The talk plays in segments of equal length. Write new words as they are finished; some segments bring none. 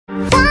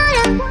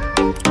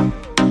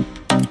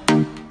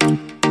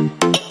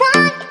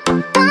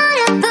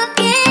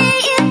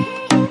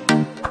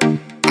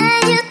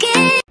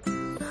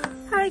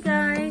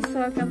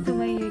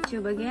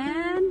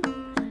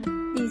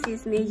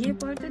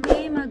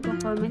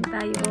mag-comment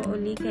tayo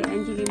uli kay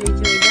Angelina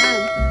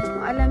Jordan. Kung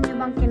alam niyo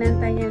bang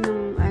kinanta niya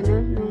nung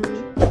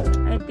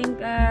I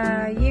think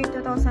year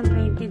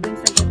 2020 dun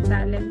sa Got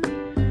Talent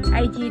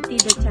IGT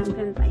The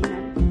Champion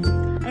Final.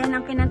 Ayan,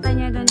 ang kinanta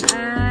niya dun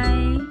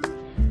ay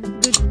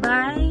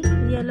Goodbye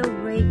Yellow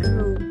Break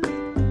Road.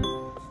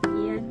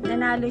 Ayan,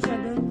 nanalo siya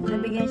dun.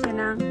 Nabigyan siya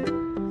ng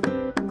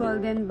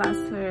Golden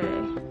Buzzer.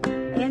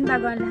 Ayan,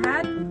 bago ang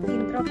lahat,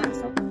 intro,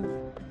 pasok.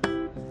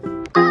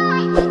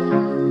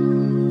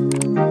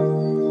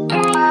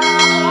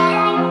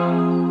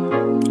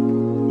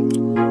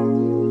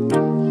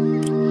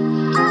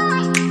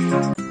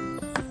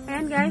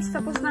 Ayan guys,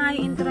 tapos na nga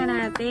yung intro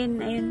natin.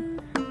 Ayan,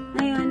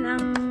 ngayon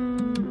ang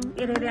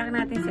i-react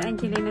natin si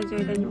Angelina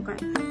Jordan yung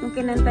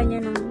kinanta niya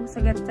nung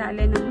sa Got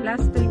Talent nung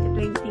last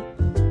 2020.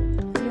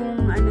 Yung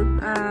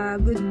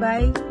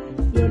Goodbye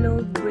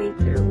Yellow Break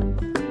Road.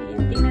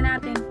 Ayan, tingnan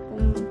natin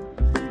kung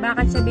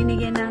bakit siya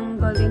binigyan ng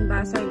Golden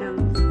Buzzer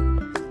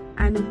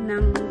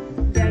ng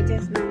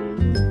judges ng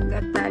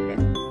Got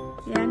Talent.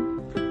 Yan.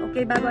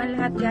 Okay, bago ang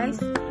lahat guys,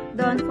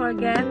 don't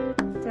forget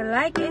to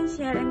like and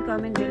share and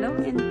comment below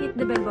and hit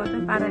the bell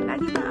button para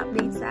lagi kang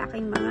update sa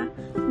aking mga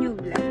new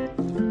vlog.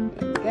 And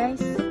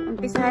guys,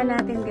 umpisahan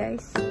natin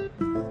guys.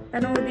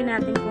 Panoodin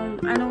natin kung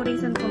anong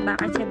reason kung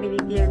bakit siya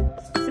binigyan.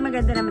 Kasi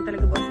maganda naman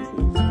talaga boses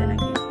niya. Ito na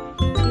guys.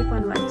 Keep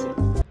on watching.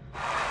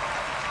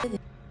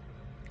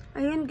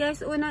 Ayun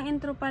guys, unang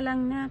intro pa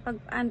lang niya,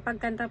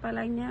 pagkanta pa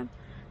lang niya,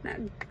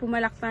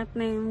 pumalakpak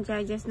na yung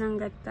judges ng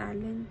Got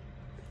Talent.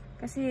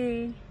 Kasi,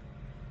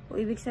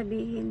 ibig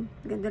sabihin,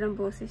 ganda ng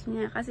boses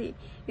niya. Kasi,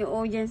 yung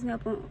audience nga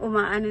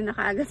umaano na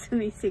kaagad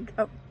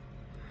sumisigaw.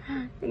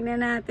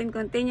 Tingnan natin,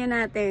 continue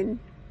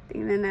natin.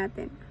 Tingnan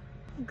natin.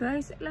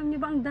 Guys, alam niyo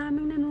ba ang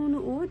daming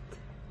nanonood?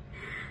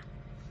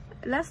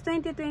 Last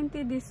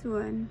 2020, this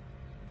one.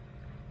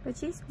 But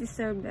she's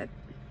deserved that.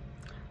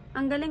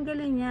 Ang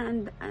galing-galing niya,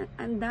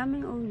 ang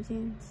daming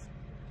audience.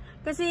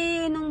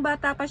 Kasi nung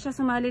bata pa siya,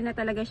 sumali na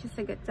talaga siya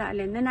sa Got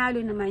Talent.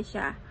 Nanalo naman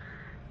siya.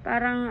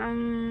 Parang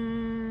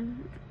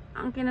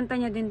ang kinanta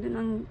niya din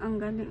dun,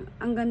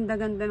 ang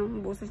ganda-ganda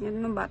ng boses niya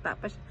nung bata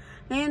pa siya.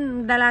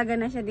 Ngayon, dalaga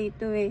na siya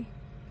dito eh.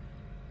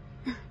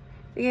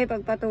 Sige,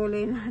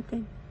 pagpatuloy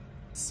natin.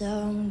 So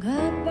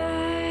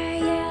goodbye,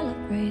 yellow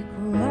brick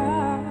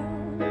road,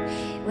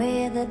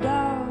 where the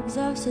dogs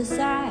of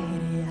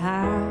society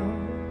howl.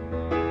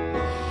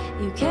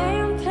 You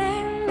can't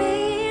play me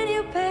in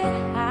your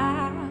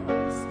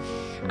penthouse.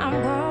 I'm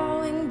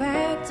going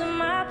back to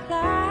my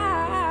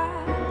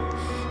plot,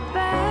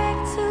 back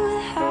to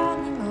the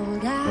howling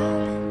old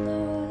island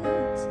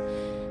woods,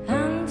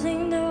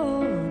 hunting the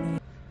old.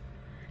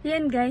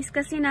 Yan guys,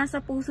 kasi nasa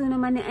puso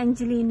naman ni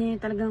Angelina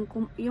talagang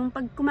yung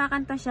pag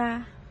kumakanta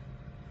siya,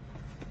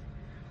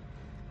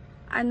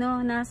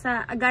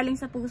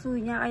 galing sa puso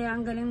niya, kaya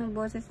ang galing ng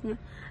boses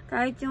niya.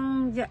 Kahit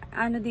yung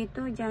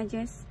dito,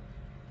 judges,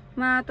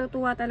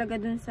 matutuwa talaga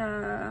dun sa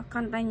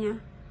kanta niya.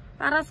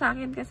 Para sa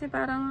akin kasi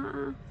parang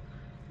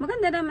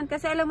maganda naman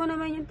kasi alam mo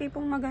naman yung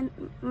tipong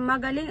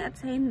magaling at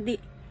sa hindi,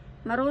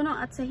 marunong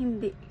at sa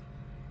hindi.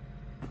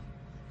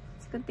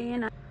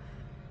 Tingnan na.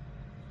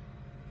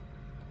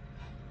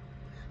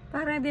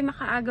 Para hindi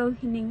makaagaw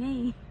hininga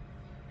eh.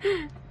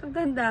 Ang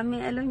ganda,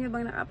 alam niyo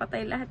bang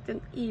nakapatay lahat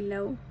yung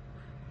ilaw?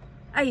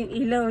 Ay, yung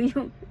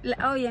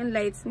ilaw, yung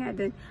lights nga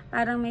dun.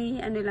 Parang may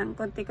lang,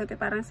 konti-konti,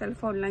 parang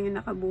cellphone lang yung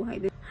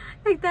nakabuhay dun.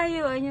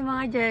 Nagtayuan yung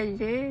mga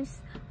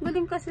judges.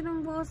 Galing kasi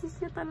ng boses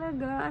niya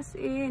talaga, as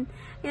in.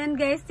 Yan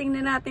guys,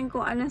 tingnan natin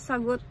kung anong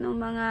sagot ng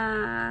mga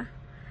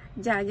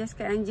judges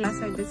kay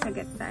Angelina dun sa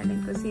Got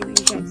Talent. Kung sino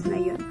yung judge na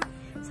yun.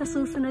 Sa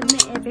susunod na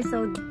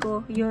episode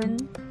ko, yun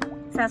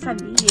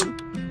sasabihin.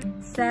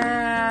 Sa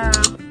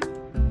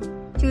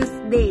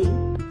Tuesday.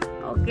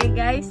 Okay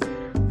guys?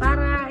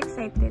 Para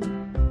excited.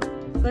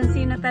 Kung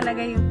sino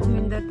talaga yung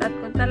pumindot at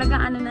kung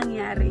talagang ano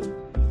nangyari.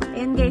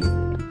 Ayun guys,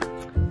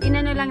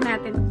 inano lang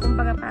natin,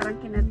 kumbaga parang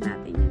kinat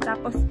natin yun.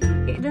 Tapos,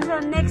 dun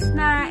sa next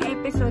na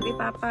episode,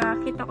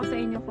 ipapakita ko sa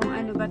inyo kung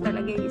ano ba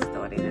talaga yung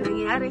story na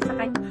nangyari sa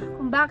kanya,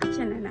 kung bakit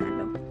siya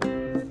nanalo.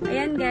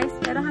 Ayan guys,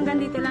 pero hanggang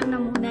dito lang na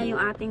muna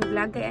yung ating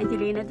vlog kay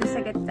Angelina dun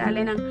sa Got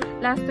Talent ng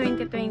last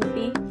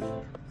 2020.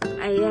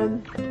 Ayan.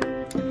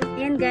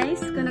 Ayan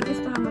guys, kung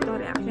nagustuhan mo itong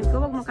reaction ko,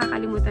 huwag mo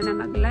kakalimutan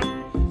na mag-like,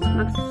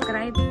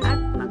 mag-subscribe, at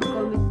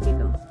mag-comment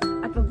dito.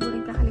 At huwag mo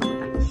rin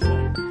kakalimutan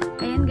i-share.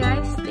 Ayan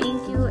guys,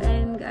 thank you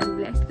and God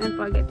bless. Don't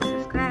forget to